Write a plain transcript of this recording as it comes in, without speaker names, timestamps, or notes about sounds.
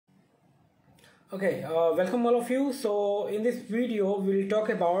Welcome all of you. So in this video, we'll talk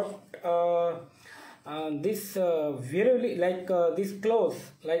about this wearable, this clothes,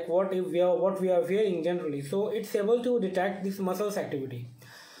 like what we are wearing generally. So it's able to detect this muscles activity.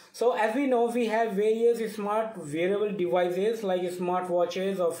 So as we know, we have various smart wearable devices like smart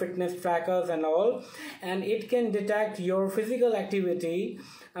watches or fitness trackers and all, and it can detect your physical activity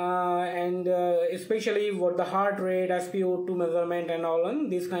and especially what the heart rate, SpO2 measurement and all, and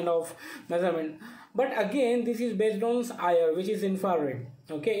this kind of measurement. But again, this is based on IR, which is infrared.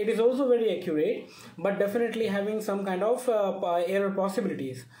 Okay, it is also very accurate, but definitely having some kind of error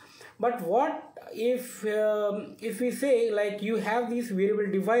possibilities. But what if we say like you have these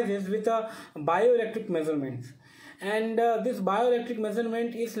wearable devices with a bioelectric measurements, and this bioelectric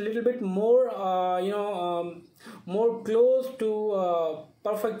measurement is a little bit more more close to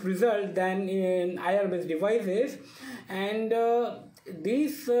perfect result than in IR based devices, and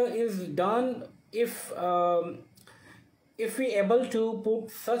this is done if we able to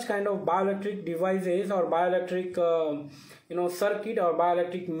put such kind of bioelectric devices or bioelectric circuit or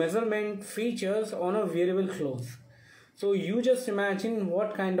bioelectric measurement features on a wearable clothes. So you just imagine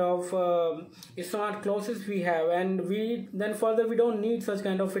what kind of smart clothes we have, and we then further we don't need such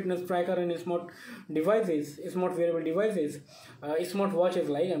kind of fitness tracker and smart devices, smart wearable devices, smart watches.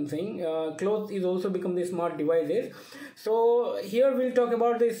 Like I'm saying, clothes is also become the smart devices. So here we'll talk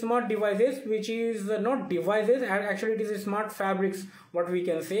about the smart devices, which is not devices, actually it is smart fabrics, what we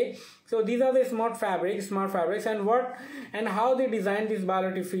can say. So these are the smart fabrics, and how they design these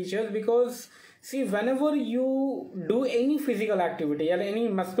bioelectric features. Because see, whenever you do any physical activity or any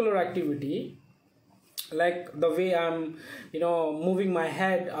muscular activity, like the way I'm moving my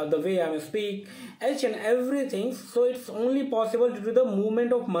head or the way I'm speak, each and everything, so it's only possible due to the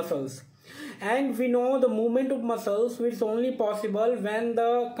movement of muscles. And we know the movement of muscles is only possible when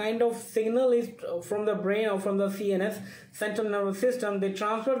the kind of signal is from the brain or from the CNS, central nervous system. They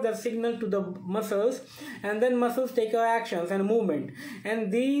transfer the signal to the muscles, and then muscles take actions and movement,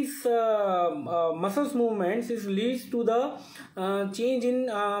 and these muscles movements is leads to the change in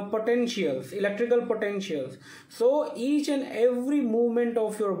potentials, electrical potentials. So each and every movement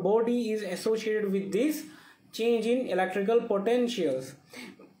of your body is associated with this change in electrical potentials.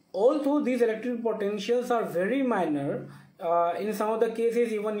 Although these electric potentials are very minor, in some of the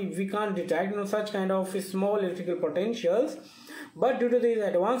cases even if we can't detect such kind of small electrical potentials, but due to the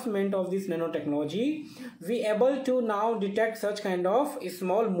advancement of this nanotechnology, we able to now detect such kind of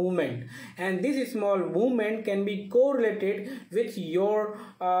small movement, and this small movement can be correlated with your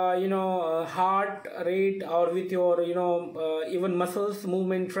heart rate, or with your even muscles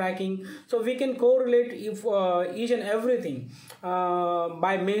movement tracking. So we can correlate if each and everything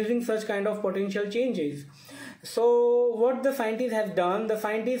by measuring such kind of potential changes. So what the scientists have done, the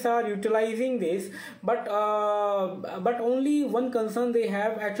scientists are utilizing this, but only one concern they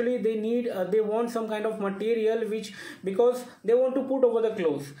have. Actually they want some kind of material which, because they want to put over the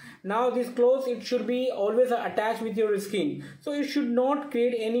clothes. Now this clothes, it should be always attached with your skin, so it should not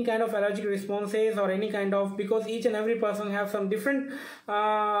create any kind of allergic responses or any kind of, because each and every person have some different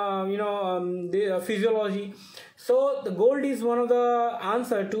physiology. So the gold is one of the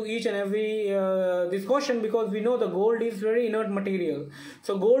answer to each and every this question, because we know the gold is very inert material.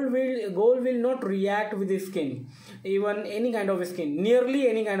 So gold will not react with the skin, even any kind of skin, nearly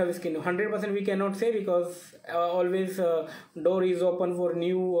any kind of skin. 100% we cannot say, because always door is open for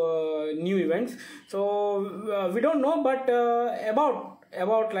new events. So we don't know, but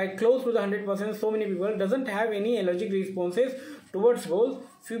about like close to the 100%, so many people doesn't have any allergic responses towards gold.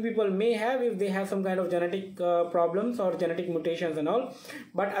 Few people may have if they have some kind of genetic problems or genetic mutations and all,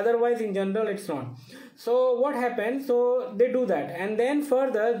 but otherwise in general it's not. So what happens, so they do that, and then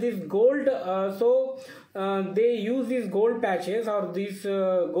further this gold, they use these gold patches or this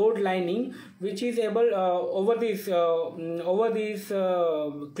gold lining, which is able over these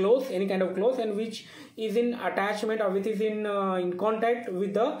clothes, any kind of clothes, and which is in attachment, or which is in contact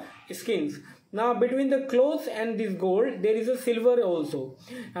with the skins. Now between the clothes and this gold, there is a silver also.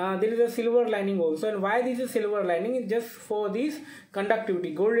 There is a silver lining also. And why this is silver lining? Is just for this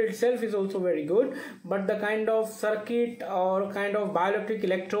conductivity. Gold itself is also very good, but the kind of circuit or kind of bioelectric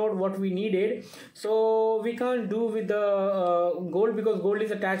electrode what we needed, so we can't do with the gold, because gold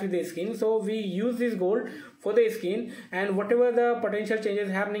is attached with the skin. So we use this gold for the skin, and whatever the potential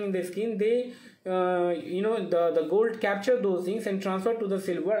changes happening in the skin, they the gold capture those things and transfer to the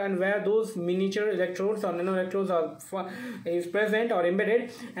silver, and where those miniature electrodes or nano electrodes is present or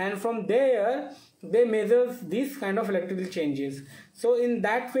embedded, and from there they measure these kind of electrical changes. So in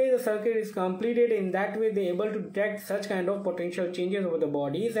that way the circuit is completed. In that way they able to detect such kind of potential changes over the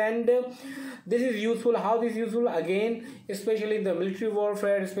bodies. And this is useful. How this is useful? Again, especially in the military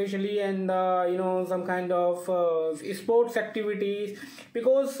warfare, especially in some kind of sports activities,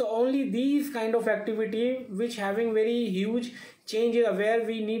 because only these kind of activity which having very huge changes, where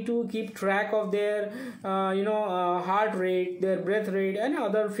we need to keep track of their heart rate, their breath rate, and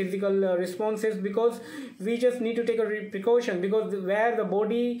other physical responses, because we just need to take a precaution, because where the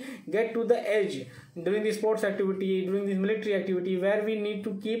body get to the edge during the sports activity, during this military activity, where we need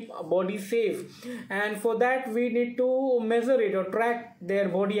to keep a body safe, and for that we need to measure it or track their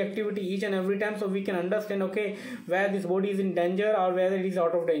body activity each and every time, so we can understand, okay, where this body is in danger or whether it is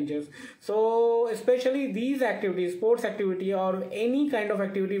out of danger. So especially these activities, sports activity or any kind of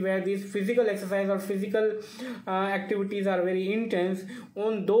activity where these physical exercise or physical activities are very intense,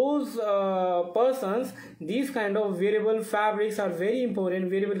 on those persons, these kind of wearable fabrics are very important,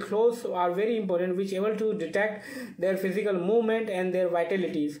 wearable clothes are very important, which able to detect their physical movement and their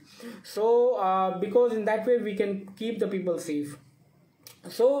vitalities. So because in that way we can keep the people safe.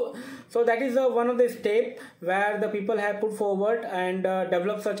 So that is one of the step where the people have put forward and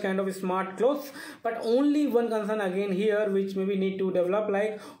develop such kind of smart clothes. But only one concern again here, which maybe need to develop,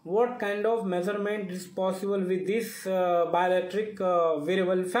 like what kind of measurement is possible with this bioelectric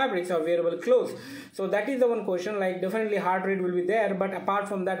wearable fabrics or wearable clothes. So that is the one question. Like definitely heart rate will be there, but apart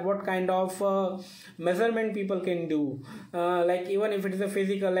from that, what kind of measurement people can do, like even if it is a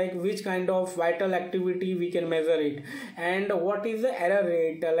physical, like which kind of vital activity we can measure it, and what is the error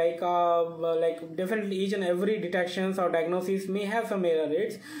rate, like definitely each and every detections or diagnosis may have some error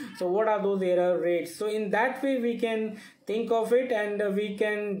rates. So what are those error rates? So in that way we can think of it, and we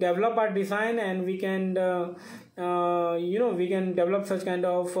can develop our design, and we can we can develop such kind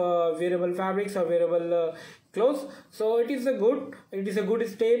of wearable fabrics or wearable clothes. So it is a good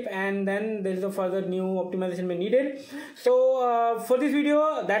step, and then there is a further new optimization be needed. So for this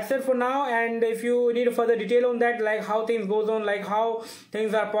video, that's it for now. And if you need further detail on that, like how things goes on, like how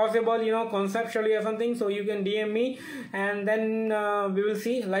things are possible, conceptually or something, so you can DM me, and then we will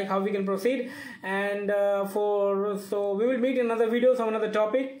see like how we can proceed. And so we will meet in another video, some another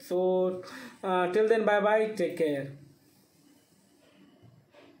topic. So till then, bye bye, take care.